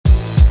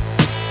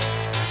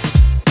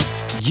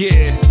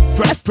Yeah,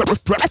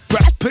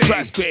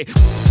 Prospekt.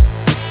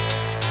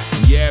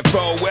 Yeah,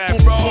 Afro.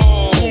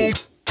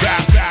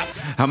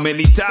 How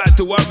many times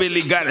do I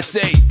really gotta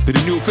say? But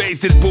a new face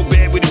to this boom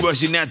bap when he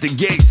rushing out the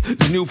gates.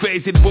 It's a new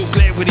face in the book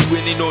club when he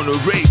winning on a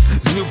race.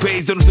 It's a new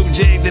pace on some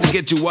J that'll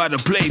get you out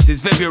of place.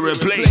 It's February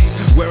place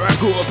where I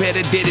grew up, had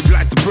a daddy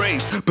blocks to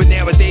praise. But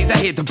nowadays I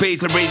hit the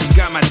pace, the rage has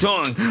got my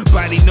tongue.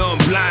 Body numb,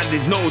 blind,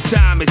 there's no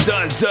time. It's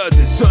sun's up,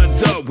 the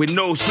sun's up with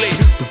no sleep.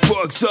 The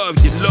fuck's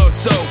up, your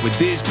luck's up with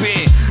this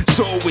pen.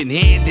 So in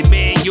hand, the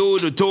man, you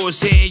the torch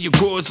hand, you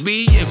cross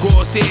me, and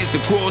cross hands, the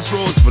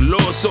crossroads for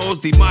lost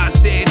souls. The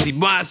mindset,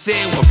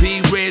 what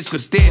be rest,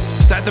 cause step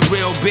inside the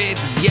real bed,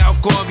 the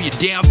outcome, you're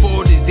down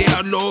for this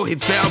outlaw,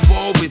 it's foul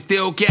ball, but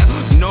still count.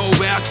 No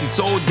else, it's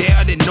sold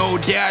out, and no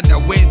doubt, I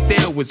went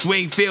there with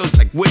swing feels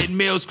like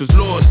windmills, cause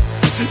loss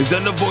is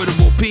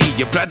unavoidable P.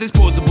 You apply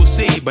disposable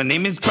C, my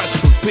name is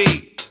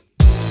Prospekt.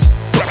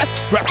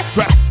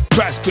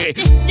 Prospekt.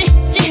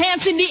 Your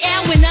hands in the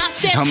air when I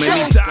said how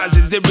many times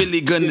is it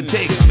really gonna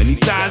take? How many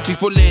times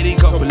before letting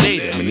couple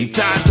later? How many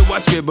times do I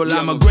scribble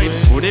I'm a grape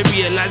before they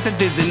realize that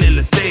there's an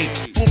illustrate?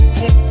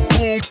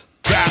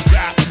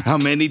 How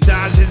many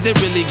times is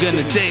it really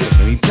gonna take?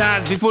 How many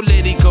times before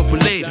letting couple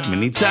later? How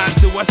many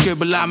times do I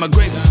scribble I'm a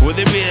grape before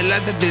they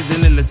realize that there's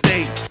an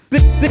illustrate?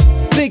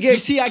 Big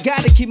Emsee, I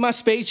gotta keep my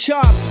spade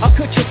sharp. I'll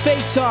cut your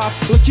face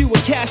off like you a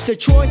Castor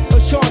Troy or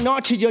Sean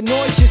Archer. Your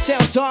noise just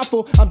sounds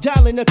awful. I'm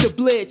dialing up the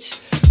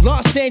blitz.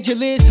 Los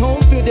Angeles,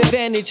 home field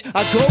advantage.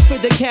 I go for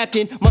the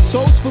captain, my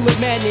soul's full of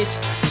madness.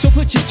 So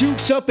put your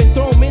dukes up and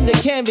throw them in the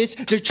canvas.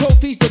 The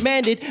trophy's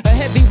demanded, a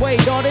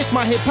heavyweight artist.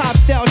 My hip-hop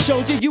style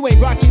shows you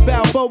ain't Rocky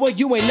Balboa.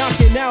 You ain't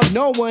knocking out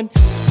no one.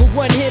 But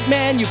one hit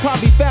man, you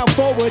probably fell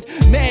forward.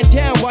 Man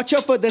down, watch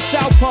out for the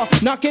southpaw,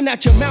 knocking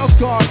at your mouth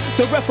guard.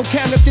 The ref will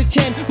count up to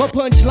 10. My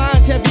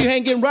punchlines have you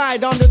hanging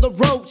right under the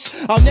ropes.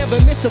 I'll never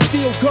miss a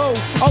field goal,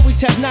 always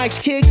have nice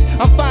kicks.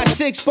 I'm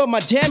 5'6", but my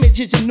damage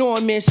is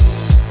enormous.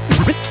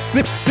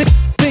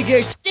 Big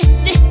X. Your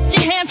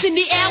hands in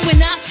the air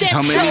when I said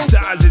how many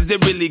times is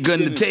it really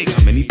gonna take?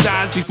 How many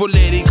times before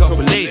letting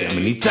couple later? How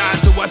many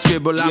times do I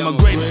scribble I'm a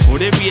grape before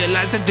they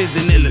realize that there's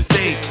an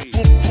illustrate?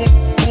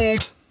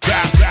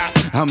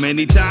 How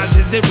many times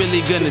is it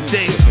really gonna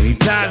take? How many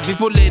times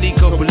before letting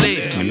couple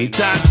later? How many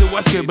times do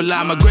I scribble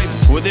I'm a grape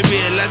before they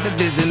realize that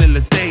there's an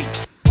illustrate?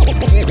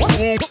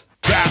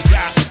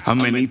 How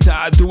many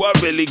times do I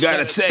really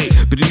gotta say?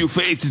 But a new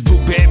face is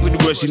boom bap when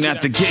you're rushing out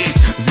the gates.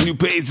 There's a new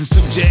pace, the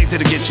subject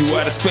that'll get you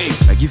out of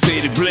space like your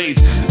faded blaze.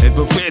 El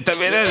profeta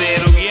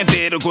verdadero y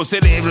entero con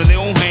cerebro de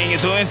un genio,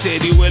 todo en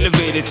serio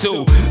elevated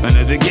to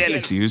another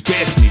galaxy who's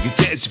past me,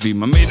 catastrophe.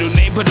 My middle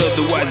name, but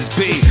otherwise it's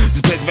P.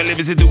 Just past my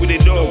limits and do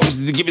it all.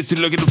 Questions to give us to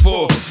look at the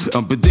for.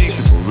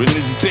 Unpredictable, real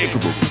is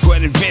impeccable,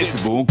 quite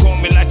invincible. Don't call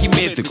me like you're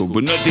mythical,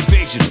 but nothing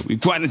fictional. We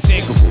quite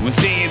unsinkable, we're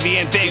saying the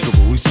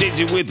unthinkable. We shit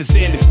you with the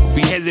cynical.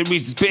 P hasn't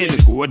reached the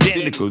pinnacle,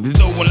 identical. There's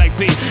no one like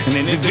P, an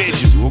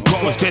individual.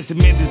 Call my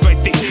specimen is by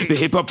the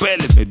hip-hop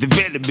element,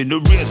 development, the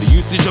real. The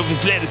usage of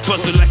his letters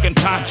puzzle like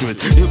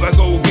entendres. Here I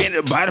go again,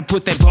 about to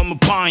put that bum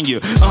upon you.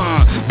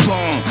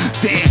 Boom,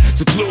 damn,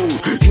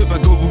 seclude. Here I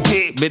go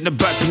again, been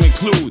about to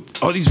include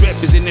all these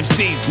rappers and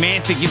MCs,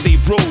 man, thinking they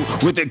roll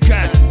with their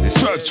conscience and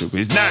structure.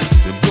 It's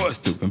nonsense and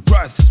bust through and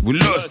process. We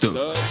lost them.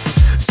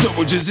 So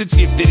we're just as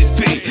gifted as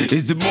P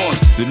is the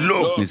monster, the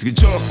lokeness, the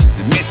chocolates,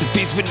 a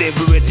masterpiece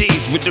whenever it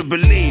is with the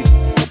belief.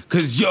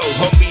 Cause yo,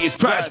 homie, it's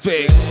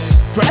Prospekt.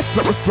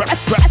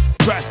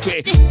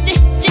 Prospekt.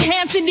 Your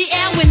hands in the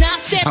air when I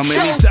said how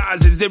many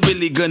times is it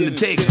really gonna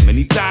take? How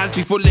many times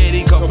before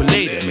letting couple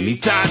later? How many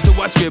times do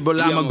I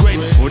scribble I'm a grape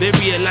before they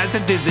realize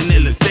that there's an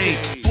illustrate?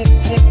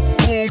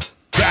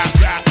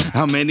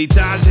 How many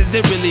times is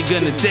it really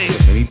gonna take?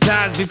 How many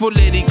times before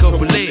letting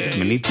couple later? How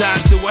many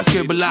times do I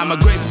scribble I'm a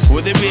grape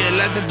before they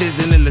realize that there's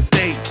an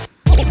illustrate?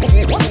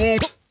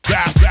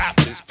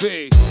 It's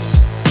P.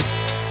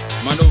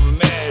 Man over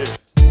matter.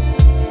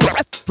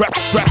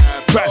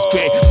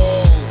 Prospekt.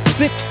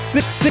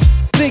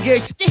 Big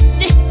X.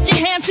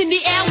 your hands in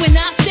the air when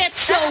I